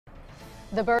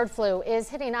The bird flu is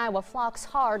hitting Iowa flocks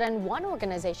hard, and one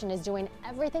organization is doing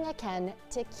everything it can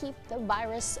to keep the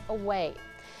virus away.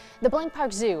 The Blank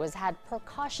Park Zoo has had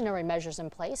precautionary measures in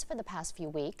place for the past few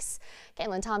weeks.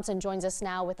 Calyn Thompson joins us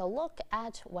now with a look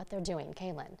at what they're doing.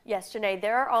 Calyn. Yes, Janae,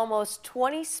 there are almost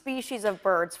 20 species of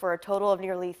birds for a total of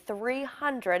nearly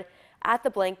 300 at the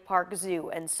Blank Park Zoo,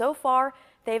 and so far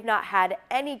they've not had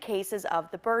any cases of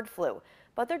the bird flu.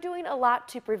 But they're doing a lot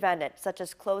to prevent it, such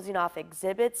as closing off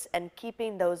exhibits and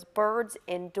keeping those birds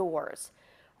indoors.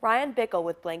 Ryan Bickle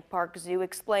with Blank Park Zoo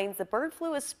explains the bird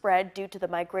flu is spread due to the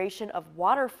migration of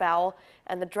waterfowl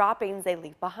and the droppings they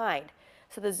leave behind.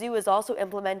 So the zoo is also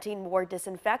implementing more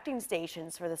disinfecting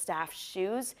stations for the staff's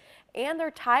shoes and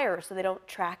their tires so they don't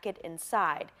track it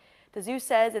inside. The zoo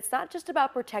says it's not just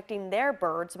about protecting their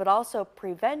birds, but also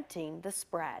preventing the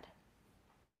spread.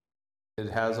 It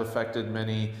has affected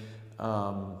many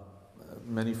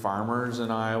farmers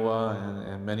in Iowa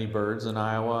and many birds in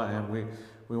Iowa, and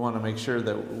we want to make sure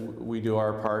that we do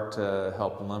our part to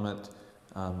help limit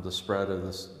the spread of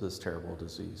this terrible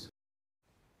disease.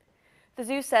 The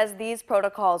zoo says these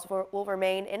protocols will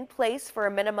remain in place for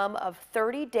a minimum of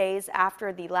 30 days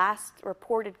after the last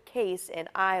reported case in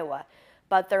Iowa.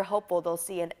 But they're hopeful they'll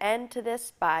see an end to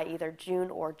this by either June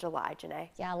or July, Janae.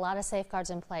 Yeah, a lot of safeguards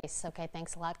in place. Okay,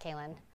 thanks a lot, Calyn.